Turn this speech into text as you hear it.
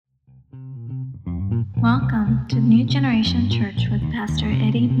Welcome to New Generation Church with Pastor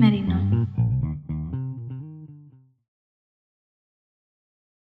Eddie Merino.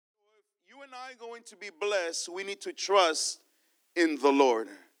 If you and I are going to be blessed, we need to trust in the Lord,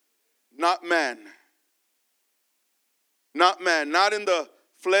 not man. Not man, not in the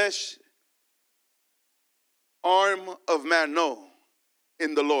flesh arm of man, no,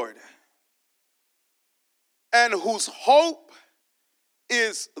 in the Lord. And whose hope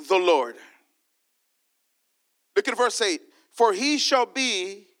is the Lord. Look at verse 8. For he shall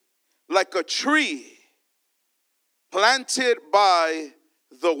be like a tree planted by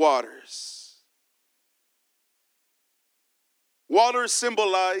the waters. Waters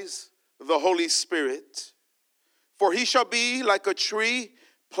symbolize the Holy Spirit. For he shall be like a tree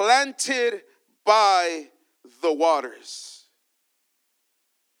planted by the waters,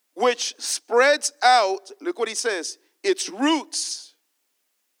 which spreads out, look what he says, its roots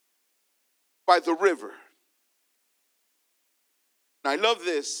by the river. And I love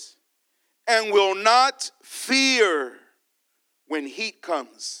this. And will not fear when heat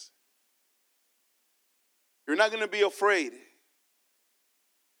comes. You're not going to be afraid.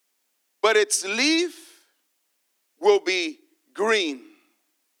 But its leaf will be green.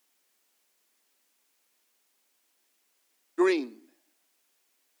 Green.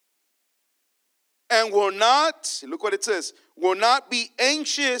 And will not, look what it says, will not be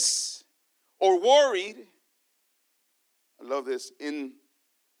anxious or worried. I love this. In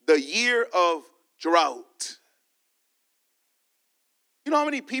the year of drought. You know how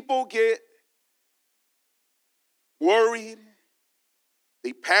many people get worried?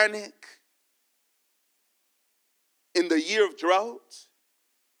 They panic in the year of drought.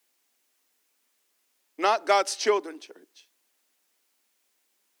 Not God's children, church.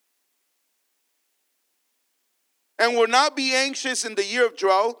 And will not be anxious in the year of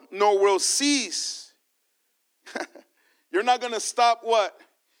drought, nor will cease. You're not going to stop what?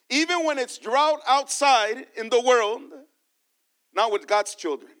 Even when it's drought outside in the world, not with God's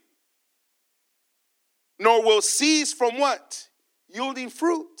children. Nor will cease from what? Yielding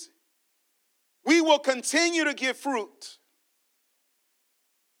fruit. We will continue to give fruit.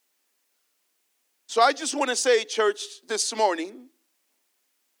 So I just want to say, church, this morning,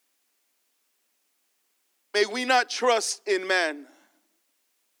 may we not trust in man.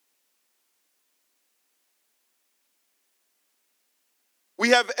 We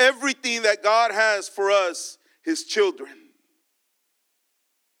have everything that God has for us, his children.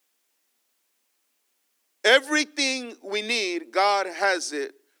 Everything we need, God has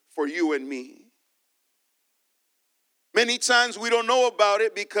it for you and me. Many times we don't know about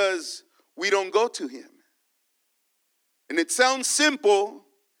it because we don't go to him. And it sounds simple,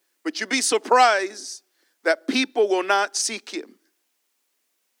 but you'd be surprised that people will not seek him.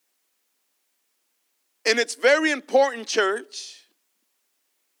 And it's very important, church,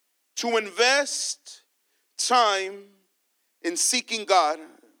 to invest time in seeking God.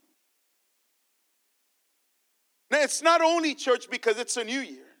 Now, it's not only, church, because it's a new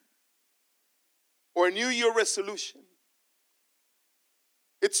year or a new year resolution.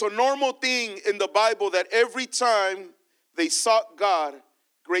 It's a normal thing in the Bible that every time they sought God,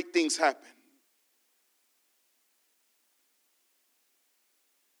 great things happen.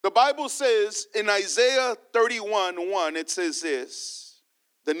 The Bible says in Isaiah 31:1, it says this,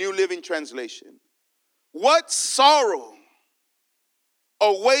 the New Living Translation. What sorrow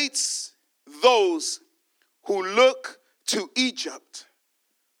awaits those who look to Egypt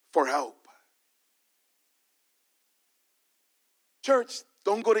for help. Church,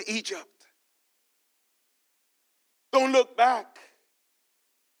 don't go to Egypt. Don't look back.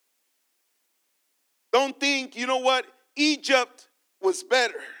 Don't think, you know what, Egypt was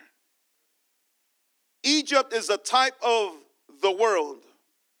better. Egypt is a type of the world.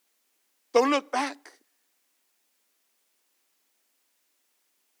 Don't look back.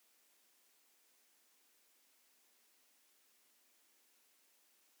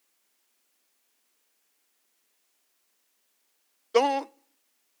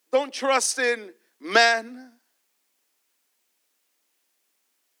 Don't trust in man.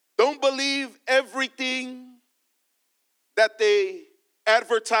 Don't believe everything that they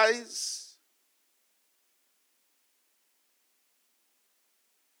advertise.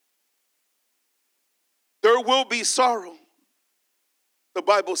 There will be sorrow, the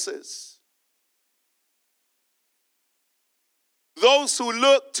Bible says. Those who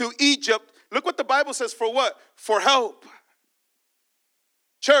look to Egypt, look what the Bible says for what? For help.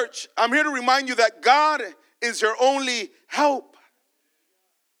 Church, I'm here to remind you that God is your only help.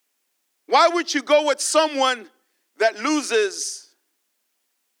 Why would you go with someone that loses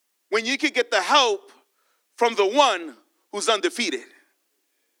when you could get the help from the one who's undefeated.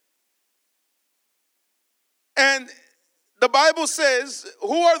 And the Bible says,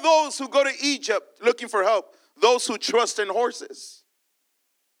 who are those who go to Egypt looking for help? Those who trust in horses,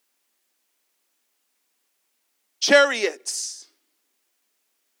 chariots,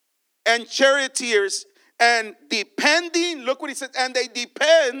 and charioteers, and depending, look what he said, and they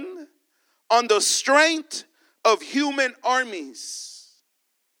depend on the strength of human armies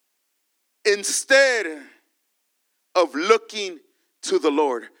instead of looking to the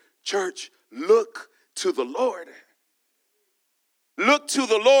Lord. Church, look to the Lord. Look to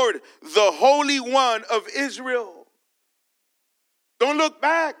the Lord, the Holy One of Israel. Don't look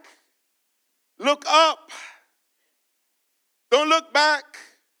back. Look up. Don't look back.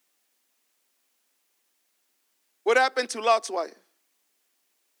 What happened to Lot's wife?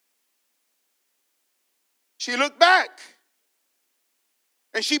 She looked back.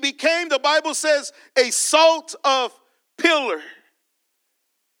 And she became, the Bible says, a salt of pillar.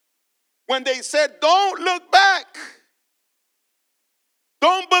 When they said, don't look back.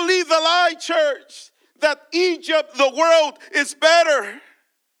 Don't believe the lie, church, that Egypt, the world, is better.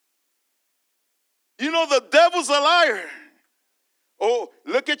 You know, the devil's a liar. Oh,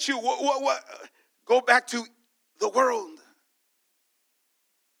 look at you. What? Go back to the world.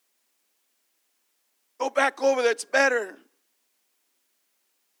 Go back over there. It's better.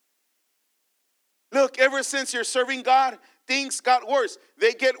 Look, ever since you're serving God, things got worse.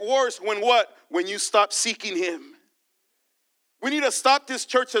 They get worse when what? When you stop seeking Him. We need to stop this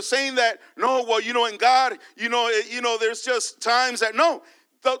church of saying that, no, well, in God, there's just times that, no.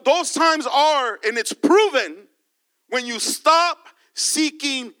 Those times are, and it's proven, when you stop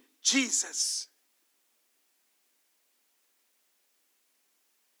seeking Jesus.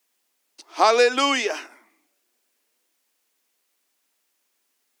 Hallelujah.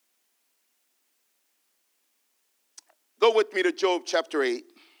 Go with me to Job chapter 8.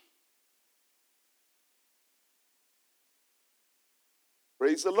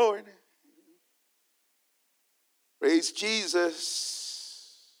 Praise the Lord. Praise Jesus.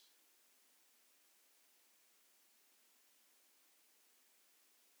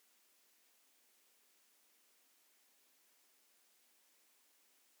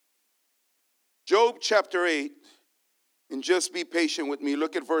 Job chapter 8, and just be patient with me.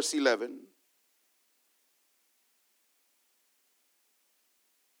 Look at verse 11.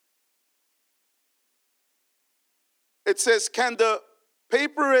 It says, can the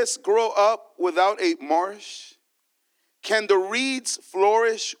papyrus grow up without a marsh? Can the reeds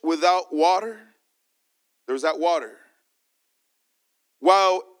flourish without water? There's that water.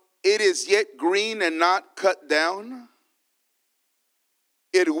 While it is yet green and not cut down,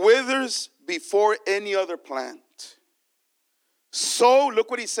 it withers before any other plant. So, look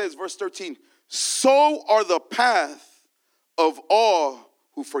what he says, verse 13. So are the path of all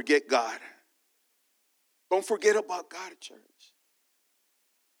who forget God. Don't forget about God, church.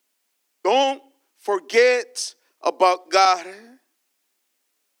 Don't forget about God.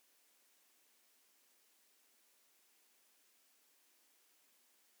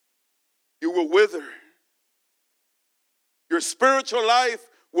 You will wither. Your spiritual life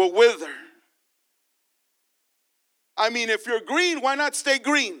will wither. I mean, if you're green, why not stay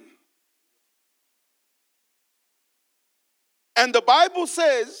green? And the Bible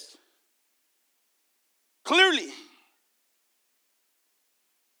says clearly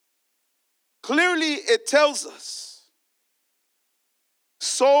it tells us,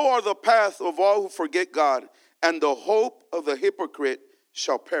 so are the path of all who forget God, and the hope of the hypocrite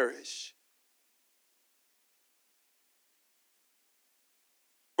shall perish.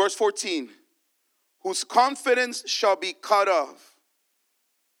 Verse 14, whose confidence shall be cut off,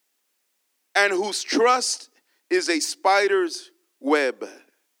 and whose trust is a spider's web.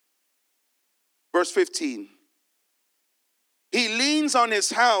 Verse 15, he leans on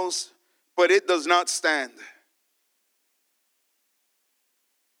his house, but it does not stand.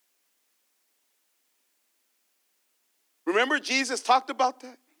 Remember Jesus talked about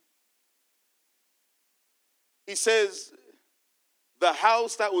that? He says, the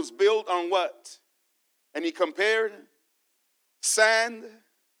house that was built on what? And he compared sand.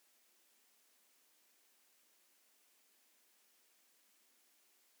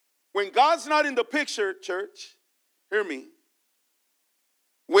 When God's not in the picture, church, hear me.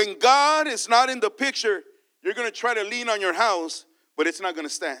 When God is not in the picture, you're going to try to lean on your house, but it's not going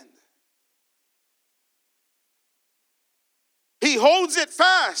to stand. He holds it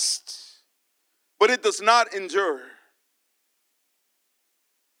fast, but it does not endure.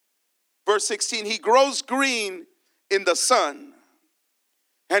 Verse 16, he grows green in the sun.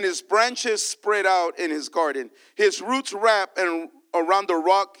 and his branches spread out in his garden. His roots wrap around the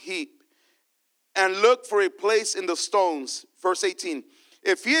rock heap and look for a place in the stones. Verse 18.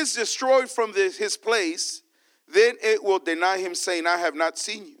 If he is destroyed from his place, then it will deny him, saying, I have not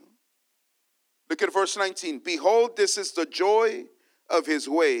seen you. Look at verse 19. Behold, this is the joy of his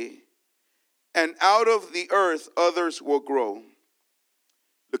way, and out of the earth others will grow.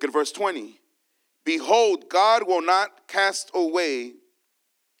 Look at verse 20. Behold, God will not cast away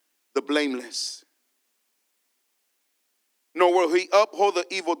the blameless, nor will he uphold the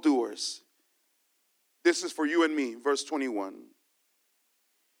evildoers. This is for you and me. Verse 21.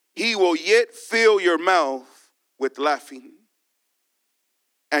 He will yet fill your mouth with laughing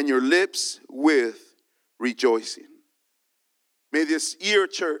and your lips with rejoicing. May this year,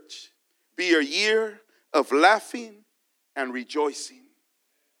 church, be a year of laughing and rejoicing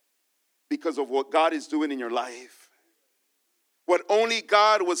because of what God is doing in your life. What only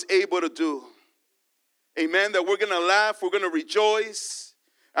God was able to do. Amen. That we're going to laugh, we're going to rejoice,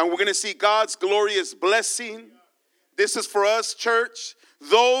 and we're going to see God's glorious blessing. This is for us, church.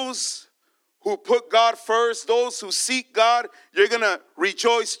 Those who put God first, those who seek God, you're going to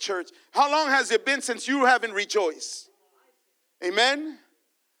rejoice, church. How long has it been since you haven't rejoiced? Amen.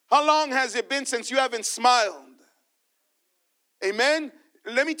 How long has it been since you haven't smiled? Amen.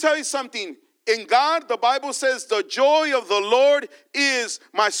 Let me tell you something. In God, the Bible says the joy of the Lord is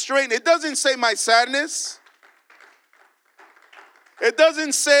my strength. It doesn't say my sadness. It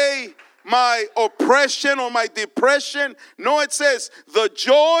doesn't say my oppression or my depression. No, it says the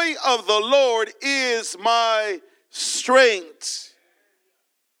joy of the Lord is my strength.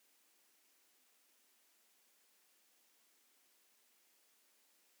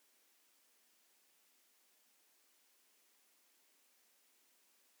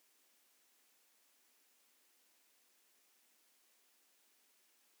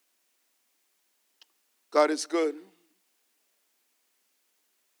 God is good.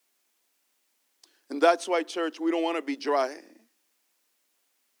 And that's why, church, we don't want to be dry.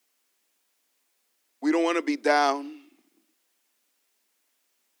 We don't want to be down.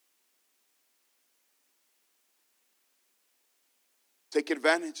 Take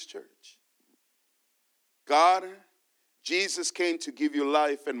advantage, church. God, Jesus came to give you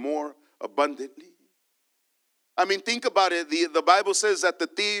life and more abundantly. I mean, think about it. The Bible says that the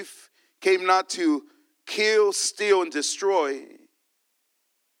thief came not to kill, steal, and destroy.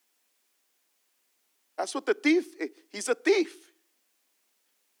 That's what the thief is. He's a thief.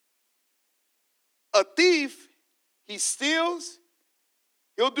 A thief, he steals,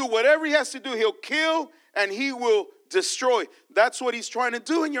 he'll do whatever he has to do. He'll kill and he will destroy. That's what he's trying to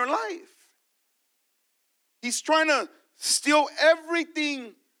do in your life. He's trying to steal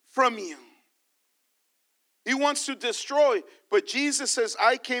everything from you. He wants to destroy. But Jesus says,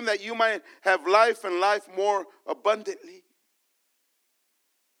 I came that you might have life and life more abundantly.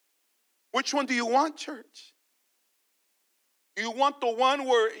 Which one do you want, church? Do you want the one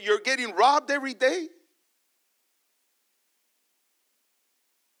where you're getting robbed every day?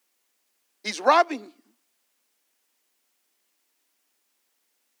 He's robbing you.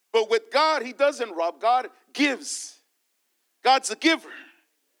 But with God, he doesn't rob. God gives. God's a giver.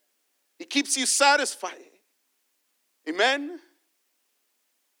 He keeps you satisfied. Amen?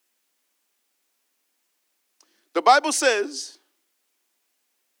 The Bible says,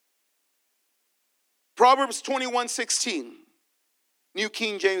 Proverbs 21:16, New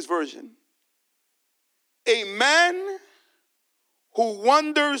King James Version. A man who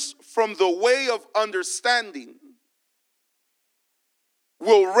wanders from the way of understanding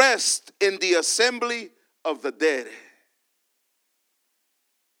will rest in the assembly of the dead.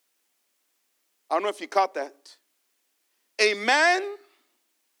 I don't know if you caught that. A man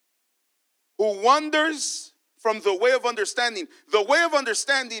who wanders from the way of understanding. The way of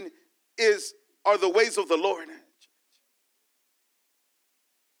understanding are the ways of the Lord.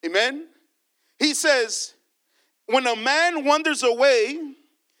 Amen? He says, when a man wanders away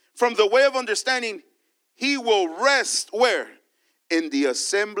from the way of understanding, he will rest where? In the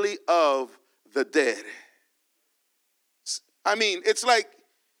assembly of the dead. I mean, it's like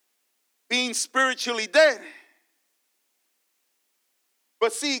being spiritually dead.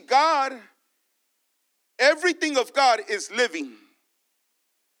 But see, God, everything of God is living.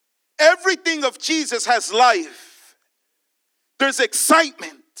 Everything of Jesus has life. There's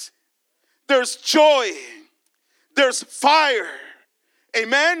excitement. There's joy. There's fire.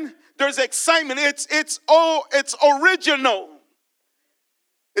 Amen? There's excitement. It's original.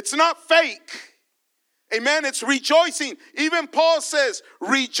 It's not fake. Amen. It's rejoicing. Even Paul says,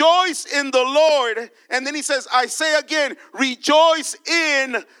 rejoice in the Lord. And then he says, I say again, rejoice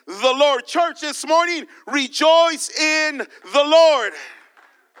in the Lord. Church, this morning, rejoice in the Lord.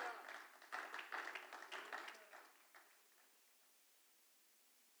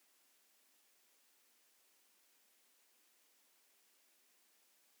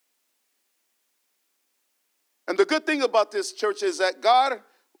 And the good thing about this church is that God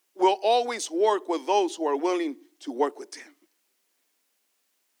will always work with those who are willing to work with him.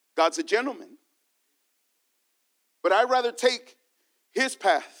 God's a gentleman. But I'd rather take his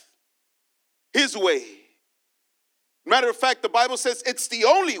path, his way. Matter of fact, the Bible says it's the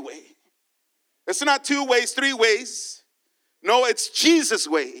only way. It's not 2 ways, 3 ways. No, it's Jesus'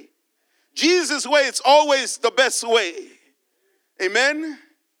 way. Jesus' way, it's always the best way. Amen?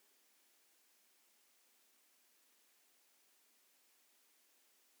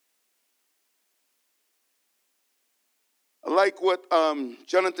 I like what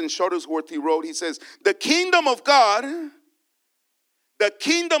Jonathan Shuttlesworth wrote. He says, the kingdom of God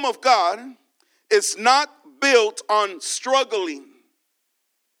is not built on struggling.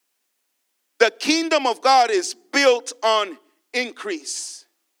 The kingdom of God is built on increase.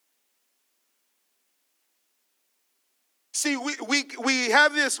 See, we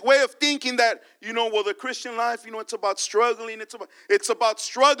have this way of thinking that, the Christian life, it's about struggling. It's about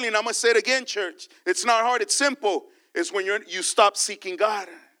struggling. I'm going to say it again, church. It's not hard. It's simple. It's when you stop seeking God.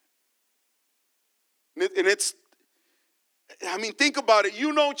 And think about it.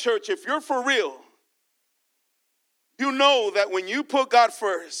 Church, if you're for real, you know that when you put God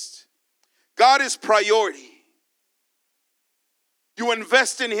first, God is priority. You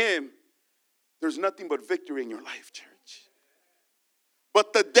invest in him. There's nothing but victory in your life, church.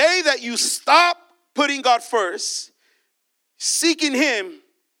 But the day that you stop putting God first, seeking him,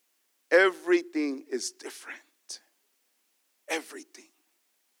 everything is different. Everything.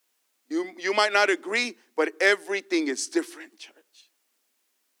 You might not agree, but everything is different, church.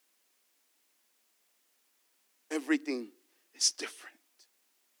 Everything is different.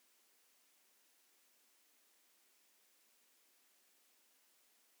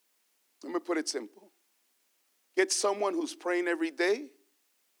 Let me put it simple. Get someone who's praying every day.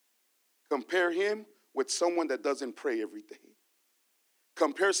 Compare him with someone that doesn't pray every day.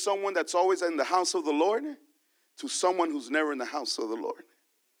 Compare someone that's always in the house of the Lord to someone who's never in the house of the Lord.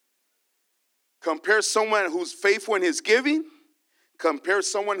 Compare someone who's faithful in his giving. Compare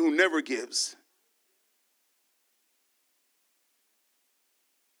someone who never gives.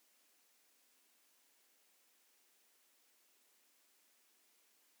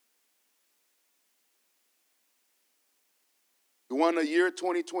 You want a year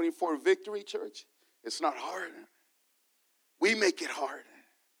 2024 victory, church? It's not hard. We make it hard.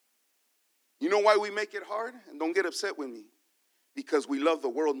 You know why we make it hard? And don't get upset with me. Because we love the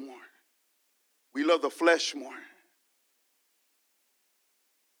world more. We love the flesh more.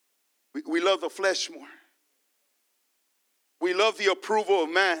 We love the flesh more. We love the approval of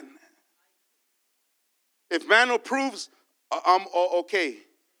man. If man approves, I'm okay.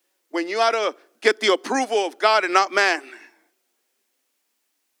 When you ought to get the approval of God and not man.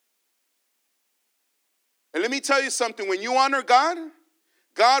 And let me tell you something. When you honor God,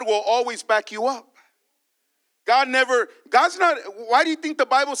 God will always back you up. God's not, why do you think the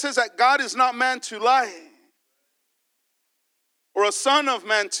Bible says that God is not man to lie? Or a son of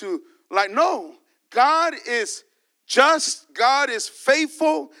man to lie? No, God is just, God is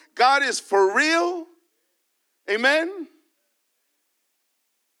faithful, God is for real. Amen?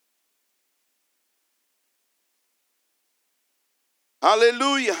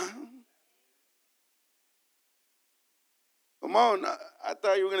 Hallelujah. Come on, I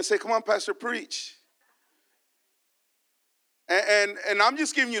thought you were going to say, come on, Pastor, preach. And I'm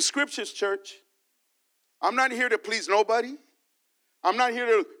just giving you scriptures, church. I'm not here to please nobody. I'm not here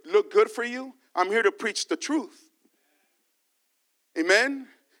to look good for you. I'm here to preach the truth. Amen?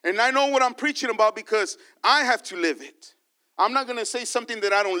 And I know what I'm preaching about because I have to live it. I'm not going to say something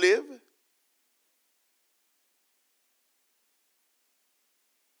that I don't live.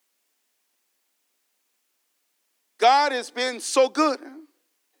 God has been so good.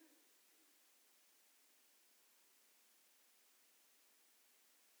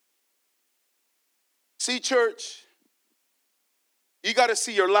 See, church, you got to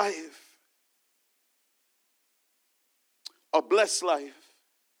see your life. A blessed life.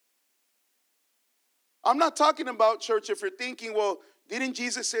 I'm not talking about, church, if you're thinking, well, didn't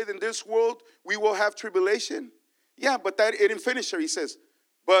Jesus say that in this world we will have tribulation? Yeah, but that it didn't finish there. He says,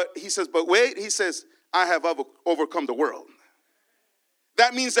 but wait, he says, I have overcome the world.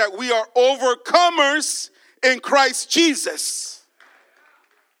 That means that we are overcomers in Christ Jesus.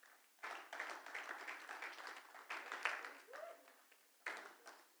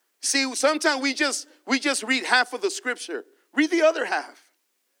 See, sometimes we just read half of the scripture. Read the other half.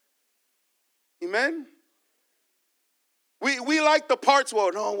 Amen? We like the parts,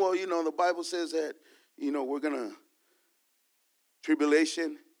 the Bible says that, we're going to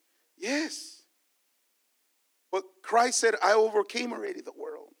tribulation. Yes. But Christ said, I overcame already the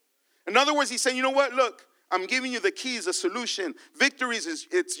world. In other words, he's saying, you know what? Look, I'm giving you the keys, the solution. Victories,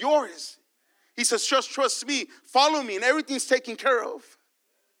 it's yours. He says, just trust me, follow me, and everything's taken care of.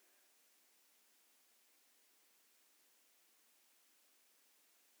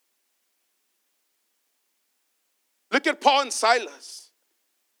 Look at Paul and Silas.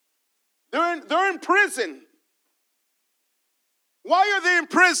 They're in prison. Why are they in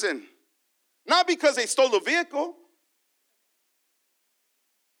prison? Not because they stole a vehicle.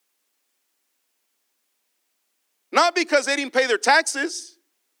 Not because they didn't pay their taxes.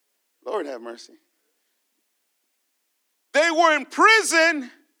 Lord have mercy. They were in prison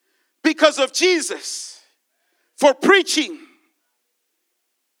because of Jesus, for preaching.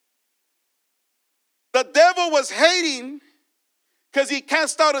 The devil was hating because he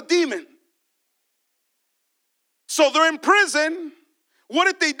cast out a demon. So they're in prison. What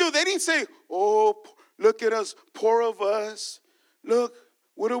did they do? They didn't say, oh, look at us, poor of us. Look,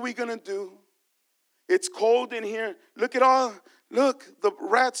 what are we going to do? It's cold in here. Look, the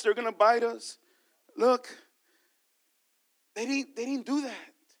rats, they're going to bite us. Look. They didn't do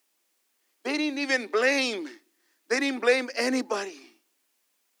that. They didn't even blame. They didn't blame anybody.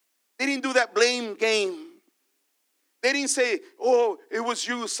 They didn't do that blame game. They didn't say, oh, it was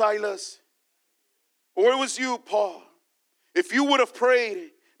you, Silas. Or it was you, Paul. If you would have prayed,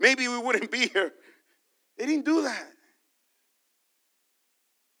 maybe we wouldn't be here. They didn't do that.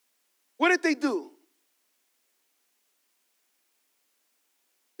 What did they do?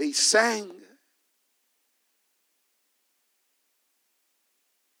 They sang.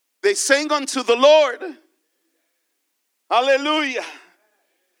 They sang unto the Lord. Hallelujah.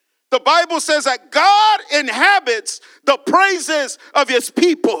 The Bible says that God inhabits the praises of his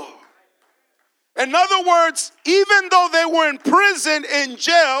people. In other words, even though they were in prison, in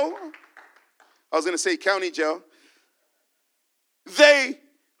jail, I was going to say county jail, they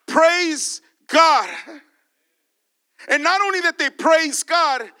praise God. And not only that they praised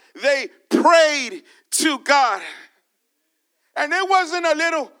God, they prayed to God. And it wasn't a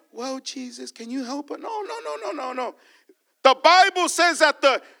little, well, Jesus, can you help us? No. The Bible says that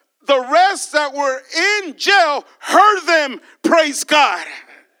the rest that were in jail heard them praise God.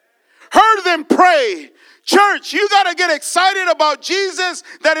 Heard them pray. Church, you got to get excited about Jesus,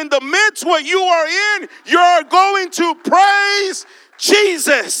 that in the midst what you are in, you're going to praise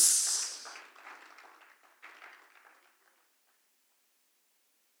Jesus.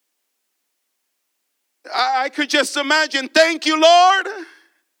 I could just imagine, thank you, Lord.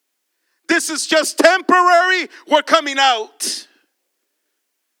 This is just temporary. We're coming out.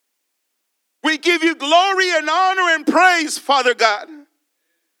 We give you glory and honor and praise, Father God.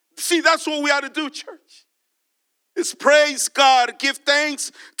 See, that's what we ought to do, church. Is praise God. Give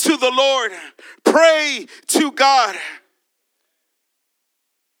thanks to the Lord. Pray to God.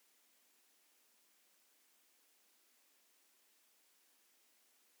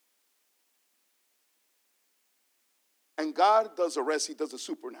 And God does the rest. He does the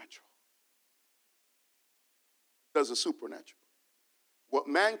supernatural. Does the supernatural. What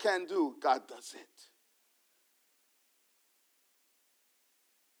man can do, God does it.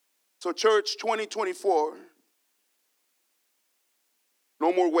 So church, 2024,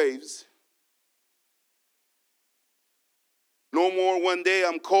 no more waves. No more one day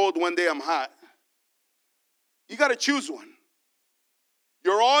I'm cold, one day I'm hot. You got to choose one.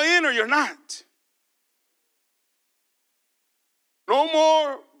 You're all in or you're not. No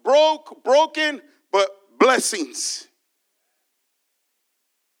more broken, but blessings.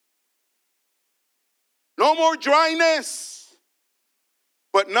 No more dryness,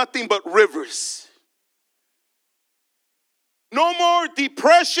 but nothing but rivers. No more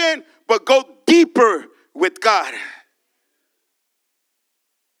depression, but go deeper with God.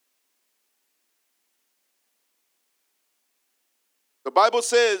 The Bible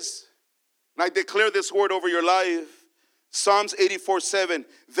says, and I declare this word over your life, Psalms 84:7,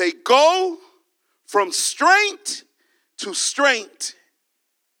 they go from strength to strength.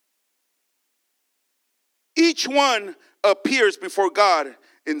 Each one appears before God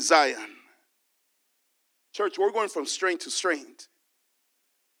in Zion. Church, we're going from strength to strength.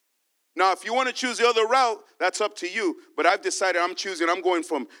 Now, if you want to choose the other route, that's up to you. But I've decided I'm going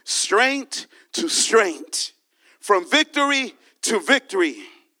from strength to strength, from victory to victory,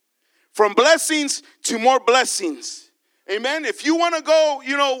 from blessings to more blessings. Amen. If you want to go,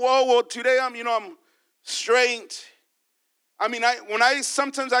 well, today I'm strength. I mean,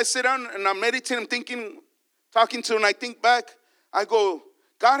 sometimes I sit down and I'm meditating, I'm thinking, talking to, and I think back, I go,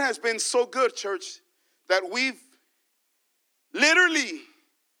 God has been so good, church, that we've literally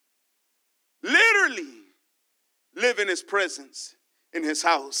live in his presence, in his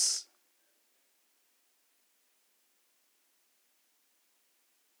house.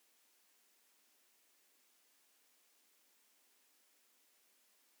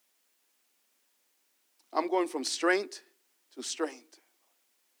 I'm going from strength to strength.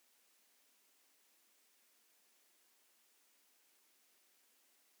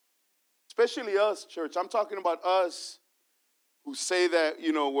 Especially us, church. I'm talking about us who say that,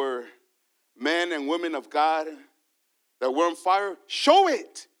 we're men and women of God, that we're on fire. Show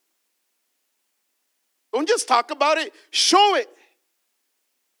it. Don't just talk about it. Show it.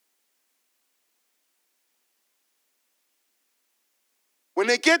 When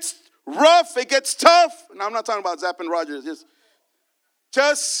it gets rough, it gets tough. And I'm not talking about Zapp and Rogers.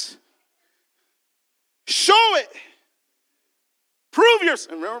 Just show it. Prove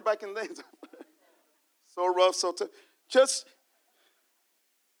yourself. Remember back in the days? So rough, so tough. Just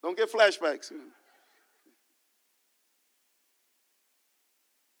don't get flashbacks.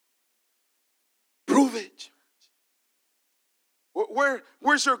 Prove it.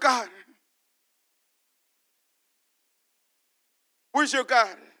 Where's your God? Where's your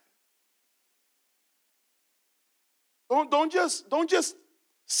God? Don't just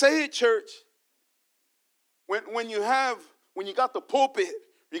say it, church. When you got the pulpit,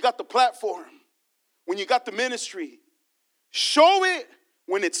 you got the platform, when you got the ministry, show it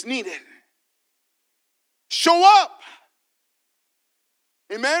when it's needed. Show up.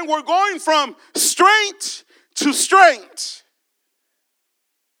 Amen. We're going from strength to strength.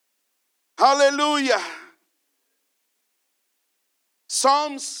 Hallelujah.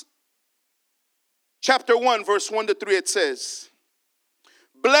 Psalms chapter 1, verse 1 to 3, it says,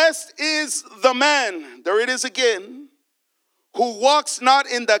 blessed is the man, there it is again, who walks not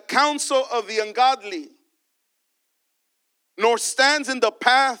in the counsel of the ungodly, nor stands in the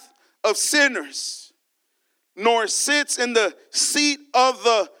path of sinners, nor sits in the seat of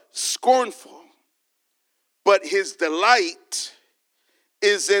the scornful. But his delight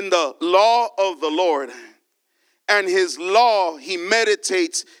is in the law of the Lord, and his law he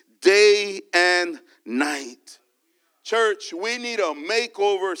meditates day and night. Church, we need a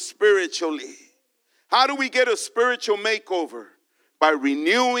makeover spiritually. How do we get a spiritual makeover? By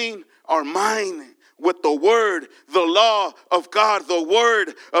renewing our mind with the word, the law of God, the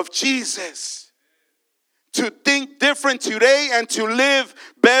word of Jesus. To think different today and to live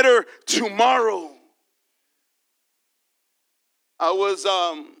better tomorrow. I was,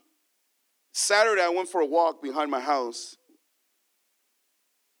 Saturday I went for a walk behind my house.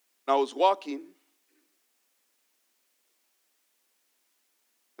 And I was walking.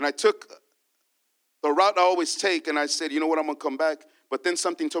 And I took the route I always take, and I said, you know what, I'm going to come back. But then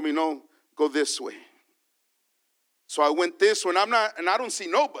something told me, no, go this way. So I went this way, and I don't see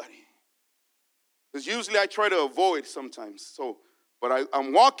nobody. Because usually I try to avoid sometimes. But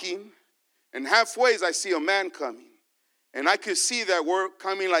I'm walking, and halfway I see a man coming. And I could see that we're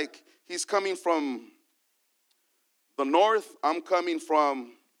coming like he's coming from the north, I'm coming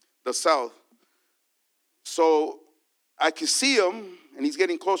from the south. So I could see him, and he's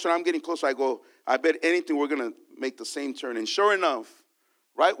getting closer, and I'm getting closer. I go, I bet anything we're going to make the same turn. And sure enough,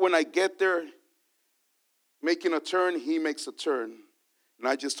 right when I get there, making a turn, he makes a turn. And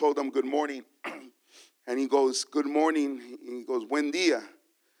I just told him, good morning. And he goes, good morning. He goes, buen dia.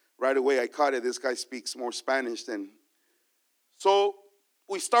 Right away, I caught it. This guy speaks more Spanish than. So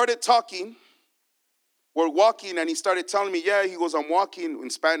we started talking. We're walking, and he started telling me, yeah, he goes, I'm walking in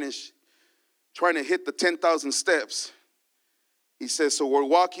Spanish, trying to hit the 10,000 steps. He says, so we're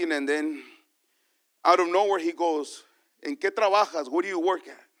walking, and then out of nowhere, he goes, ¿En qué trabajas? What do you work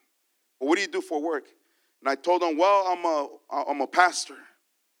at? Or what do you do for work? And I told him, well, I'm a pastor.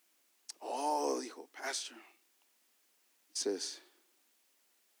 Oh, dijo, pastor. He says,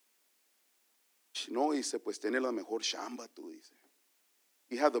 no, dice, pues tiene la mejor chamba, tú, dice.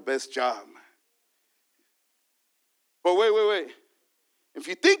 You have the best job. But wait. If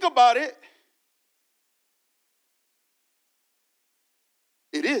you think about it,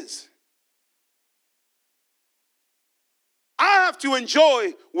 it is. I have to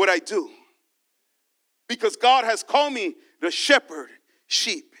enjoy what I do because God has called me the shepherd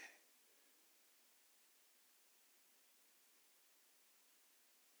sheep.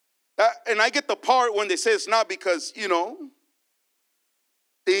 And I get the part when they say it's not because,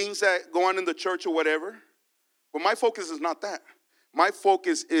 things that go on in the church or whatever. But my focus is not that. My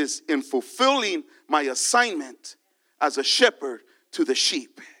focus is in fulfilling my assignment as a shepherd to the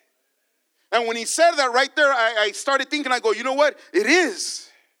sheep. And when he said that right there, I started thinking, I go, you know what? It is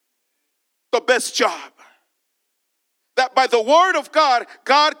the best job. That by the word of God,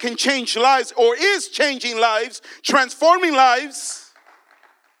 God can change lives, or is changing lives, transforming lives.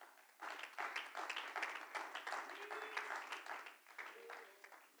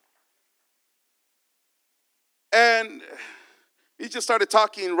 And he just started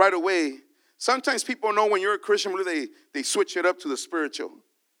talking right away. Sometimes people know when you're a Christian, they switch it up to the spiritual.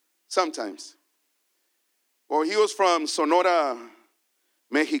 Sometimes. Well, he was from Sonora,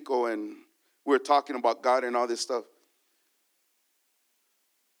 Mexico, and we were talking about God and all this stuff.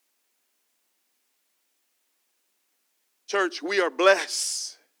 Church, we are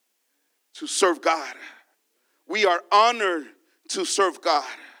blessed to serve God. We are honored to serve God.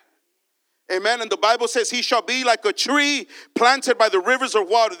 Amen. And the Bible says he shall be like a tree planted by the rivers of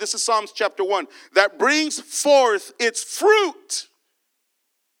water. This is Psalms chapter 1. That brings forth its fruit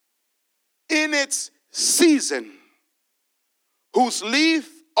in its season. Whose leaf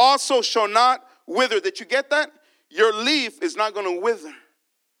also shall not wither. Did you get that? Your leaf is not going to wither.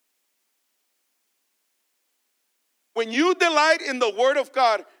 When you delight in the word of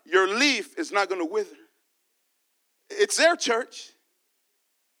God, your leaf is not going to wither. It's there, church.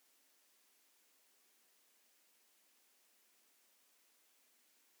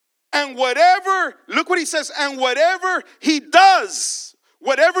 And whatever, look what he says, and whatever he does,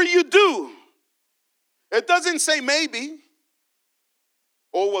 whatever you do, it doesn't say maybe.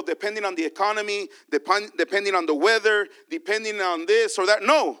 Oh, well, depending on the economy, depending on the weather, depending on this or that.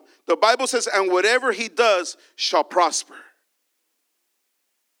 No, the Bible says, and whatever he does shall prosper.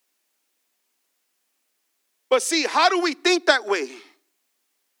 But see, how do we think that way?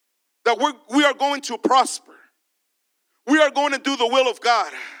 That we are going to prosper. We are going to do the will of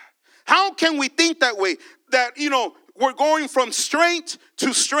God. How can we think that way? That, we're going from strength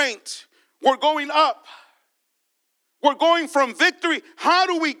to strength. We're going up. We're going from victory. How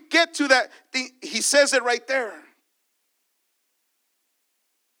do we get to that? He says it right there.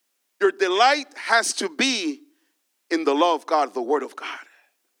 Your delight has to be in the law of God, the word of God.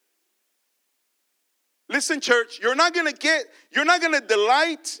 Listen, church, you're not going to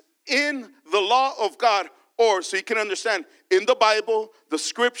delight in the law of God, or so you can understand, in the Bible, the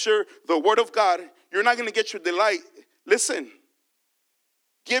scripture, the word of God, you're not going to get your delight. Listen,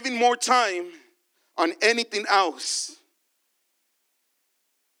 giving more time on anything else.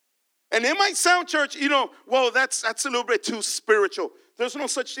 And it might sound, church, well, that's a little bit too spiritual. There's no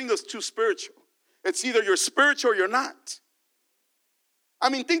such thing as too spiritual. It's either you're spiritual or you're not. I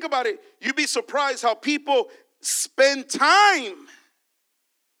mean, think about it. You'd be surprised how people spend time.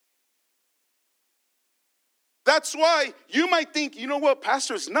 That's why you might think, you know what,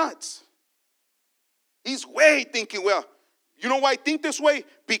 pastor's nuts. He's way thinking, well, you know why I think this way?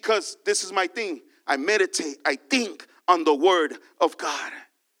 Because this is my thing. I meditate, I think on the word of God.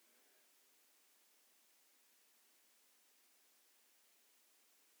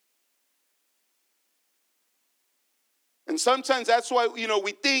 And sometimes that's why,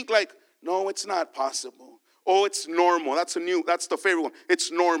 we think like, no, it's not possible. Oh, it's normal. That's the favorite one.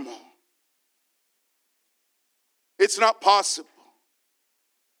 It's normal. It's not possible.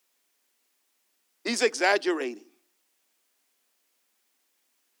 He's exaggerating.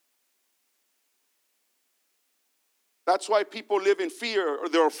 That's why people live in fear, or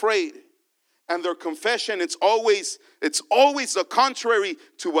they're afraid. And their confession, it's always the contrary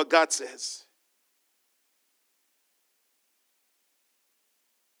to what God says.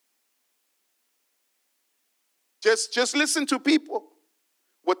 Just listen to people,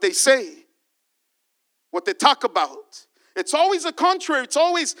 what they say, what they talk about. It's always the contrary. It's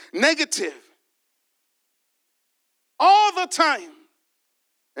always negative. All the time.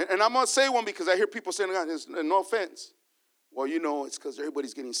 And I'm going to say one because I hear people saying, no offense. Well, it's because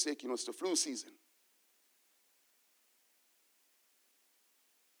everybody's getting sick. It's the flu season.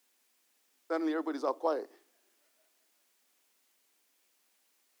 Suddenly everybody's all quiet.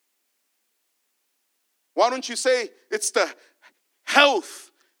 Why don't you say it's the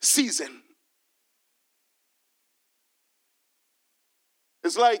health season?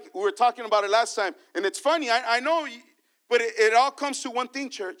 It's like we were talking about it last time. And it's funny, I know, but it all comes to one thing,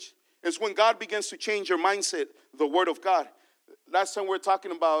 church. It's when God begins to change your mindset, the word of God. Last time we were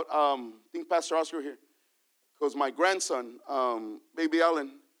talking about, I think Pastor Oscar here, because my grandson, baby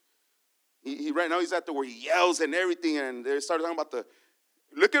Alan, he right now he's at the where he yells and everything. And they started talking about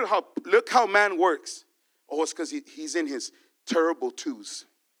Look how man works. Oh, it's because he's in his terrible twos.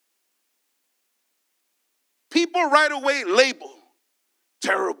 People right away label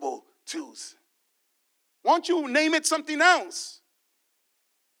terrible twos. Why don't you name it something else?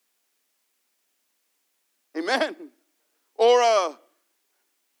 Amen. Or a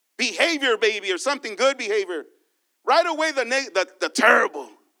behavior baby or something, good behavior. Right away the terrible.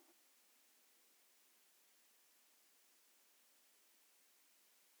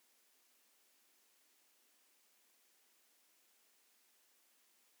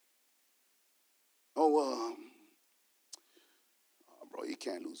 Oh, bro, you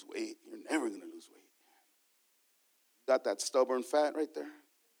can't lose weight. You're never going to lose weight. Got that stubborn fat right there.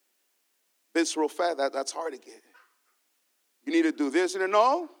 Visceral fat, that's hard to get. You need to do this. And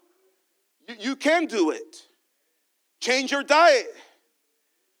no, you can do it. Change your diet.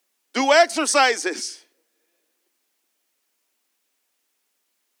 Do exercises.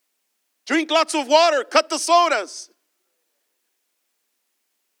 Drink lots of water. Cut the sodas.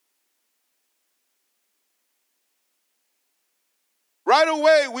 Right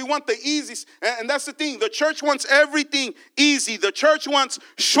away, we want the easy. And that's the thing. The church wants everything easy. The church wants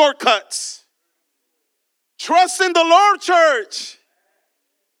shortcuts. Trust in the Lord, church.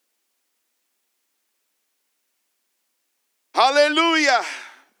 Hallelujah.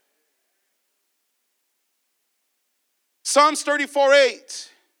 Psalms 34:8.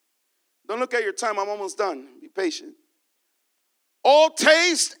 Don't look at your time. I'm almost done. Be patient. Oh,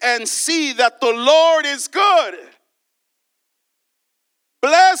 taste and see that the Lord is good.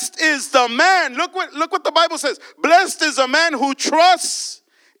 Blessed is the man. Look what the Bible says. Blessed is a man who trusts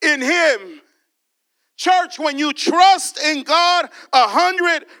in him. Church, when you trust in God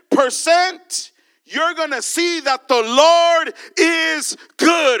 100%, you're going to see that the Lord is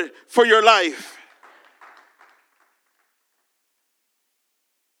good for your life.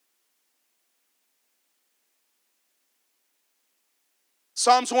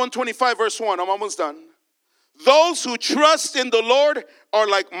 Psalms 125 verse 1. I'm almost done. Those who trust in the Lord are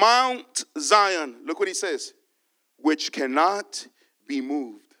like Mount Zion. Look what he says. Which cannot be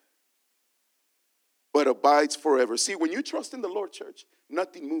moved, but abides forever. See, when you trust in the Lord, church,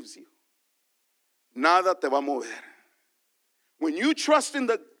 nothing moves you. Nada te va a mover. When you trust in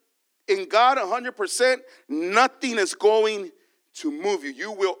God 100%, nothing is going to move you.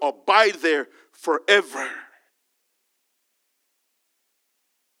 You will abide there forever.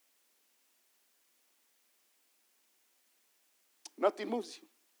 Nothing moves you.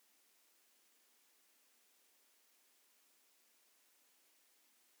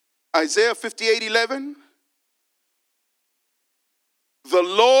 Isaiah 58:11. The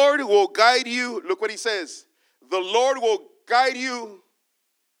Lord will guide you. Look what he says. The Lord will guide you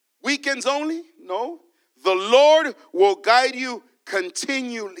weekends only? No. The Lord will guide you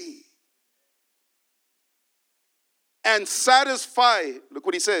continually. And satisfy, look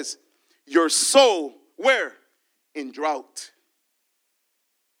what he says, your soul, where? In drought.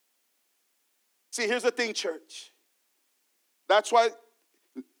 See, here's the thing, church. That's why,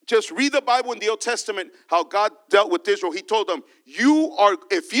 just read the Bible in the Old Testament, how God dealt with Israel. He told them,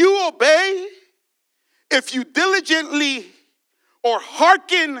 if you obey, if you diligently or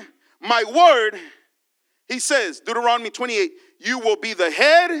hearken my word, he says, Deuteronomy 28, you will be the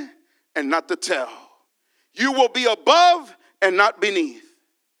head and not the tail. You will be above and not beneath.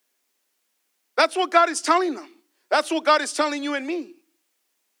 That's what God is telling them. That's what God is telling you and me.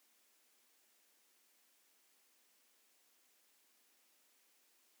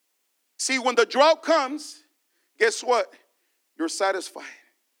 See, when the drought comes, guess what? You're satisfied.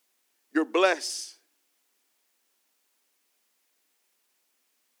 You're blessed.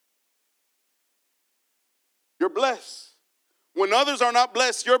 You're blessed. When others are not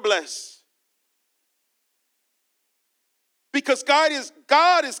blessed, you're blessed. Because God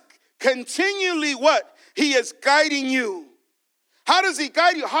is continually what? He is guiding you. How does he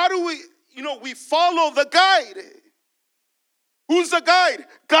guide you? How do we follow the guide. Who's the guide?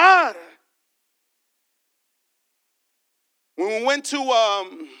 God. When we went to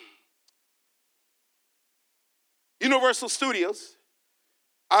Universal Studios,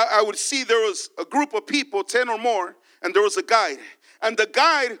 I would see there was a group of people, 10 or more, and there was a guide. And the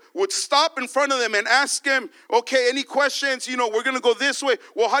guide would stop in front of them and ask them, okay, any questions? We're going to go this way.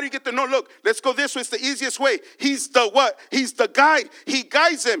 Well, how do you get to know? Look, let's go this way. It's the easiest way. He's the what? He's the guide. He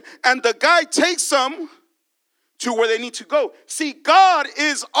guides them. And the guide takes them to where they need to go. See, God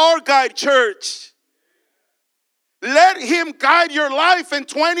is our guide, church. Let him guide your life in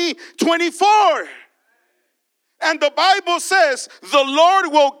 2024. And the Bible says the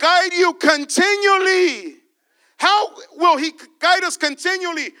Lord will guide you continually. How will he guide us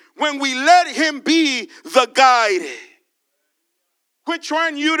continually? When we let him be the guide. Quit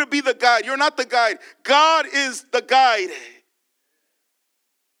trying you to be the guide. You're not the guide. God is the guide.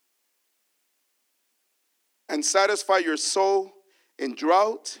 And satisfy your soul in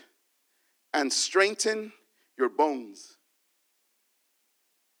drought and strengthen your bones.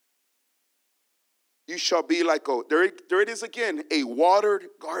 You shall be like there it is again, a watered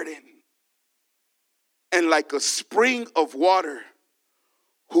garden. And like a spring of water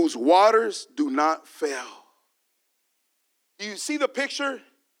whose waters do not fail. Do you see the picture?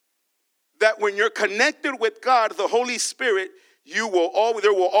 That when you're connected with God, the Holy Spirit, there will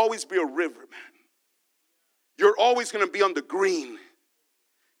always be a river, man. You're always going to be on the green,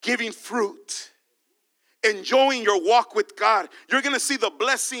 giving fruit, enjoying your walk with God. You're going to see the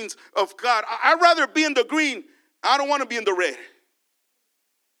blessings of God. I'd rather be in the green. I don't want to be in the red.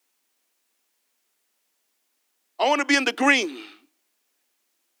 I want to be in the green.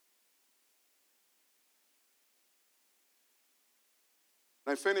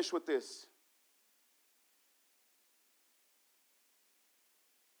 And I finish with this.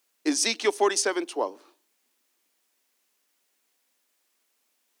 Ezekiel 47:12.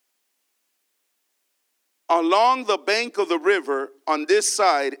 Along the bank of the river on this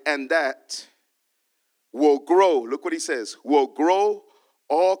side and that will grow, look what he says, will grow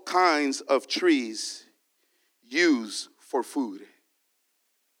all kinds of trees used for food.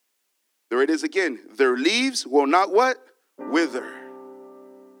 There it is again. Their leaves will not what? Wither.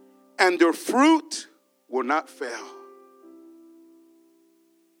 And their fruit will not fail.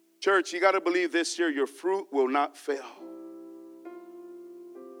 Church, you got to believe this year your fruit will not fail.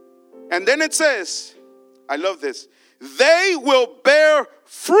 And then it says, I love this, they will bear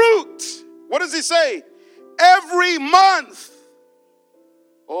fruit. What does he say? Every month.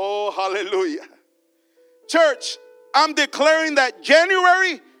 Oh, hallelujah. Church, I'm declaring that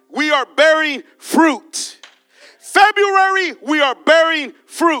January, we are bearing fruit. February, we are bearing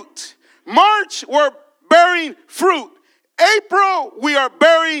fruit. March, we're bearing fruit. April, we are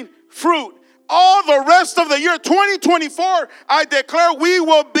bearing fruit. All the rest of the year, 2024, I declare we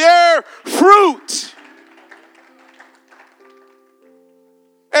will bear fruit.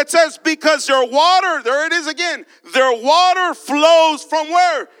 It says, because their water, there it is again, their water flows from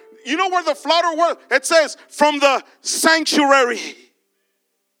where? You know where the water was? It says, from the sanctuary.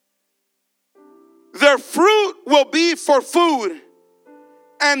 Their fruit will be for food,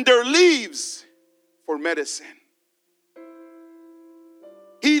 and their leaves for medicine.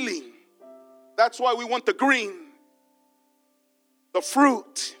 Healing. That's why we want the green, the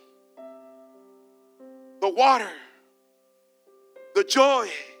fruit, the water, the joy,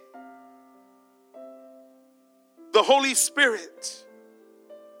 the Holy Spirit.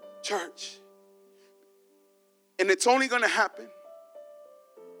 Church. And it's only going to happen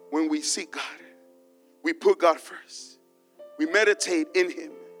when we seek God. We put God first. We meditate in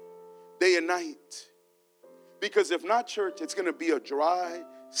him day and night. Because if not, church, it's going to be a dry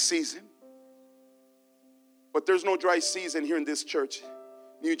season. But there's no dry season here in this church,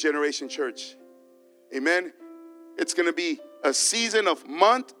 New Generation Church. Amen. It's going to be a season of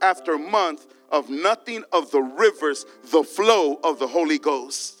month after month of nothing of the rivers, the flow of the Holy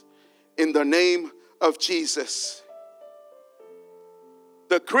Ghost. In the name of Jesus.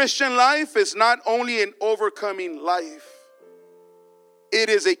 The Christian life is not only an overcoming life. It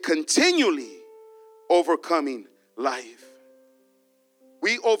is a continually overcoming life.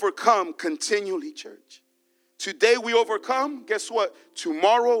 We overcome continually, church. Today we overcome. Guess what?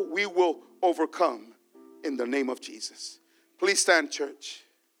 Tomorrow we will overcome in the name of Jesus. Please stand, church.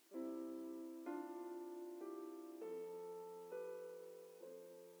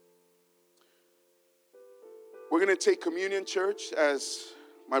 We're going to take communion, church, as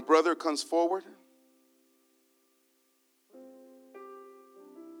my brother comes forward.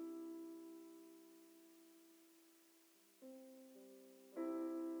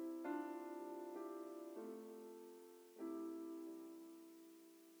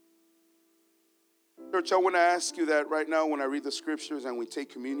 Church, I want to ask you that right now when I read the scriptures and we take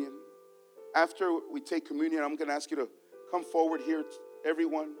communion. After we take communion, I'm going to ask you to come forward here,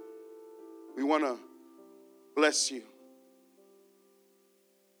 everyone. We want to bless you.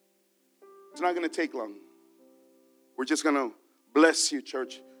 It's not going to take long. We're just going to bless you,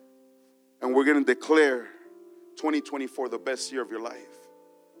 church. And we're going to declare 2024 the best year of your life.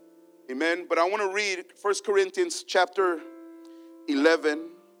 Amen. But I want to read 1 Corinthians chapter 11,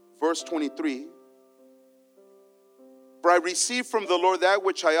 verse 23. For I received from the Lord that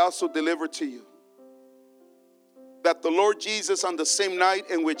which I also delivered to you. That the Lord Jesus, on the same night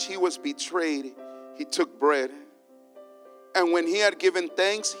in which he was betrayed, he took bread. And when he had given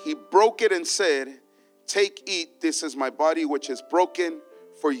thanks, he broke it and said, "Take, eat, this is my body which is broken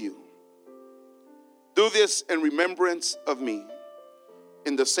for you. Do this in remembrance of me."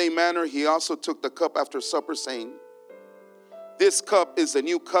 In the same manner, he also took the cup after supper, saying, "This cup is the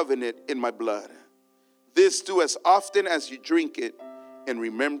new covenant in my blood. This do as often as you drink it in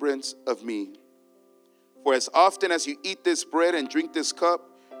remembrance of me. For as often as you eat this bread and drink this cup,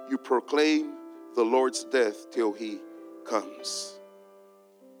 you proclaim the Lord's death till he comes."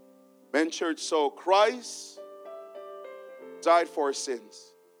 Men, church, so Christ died for our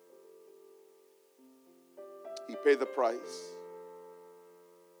sins. He paid the price.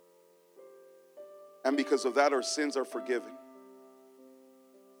 And because of that, our sins are forgiven.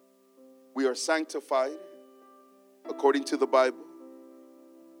 We are sanctified according to the Bible.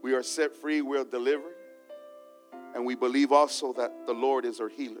 We are set free, we are delivered. And we believe also that the Lord is our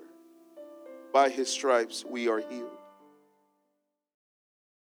healer. By his stripes we are healed.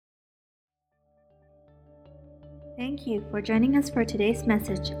 Thank you for joining us for today's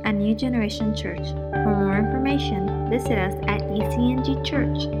message at New Generation Church. For more information, visit us at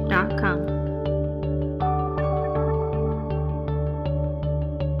ecngchurch.org.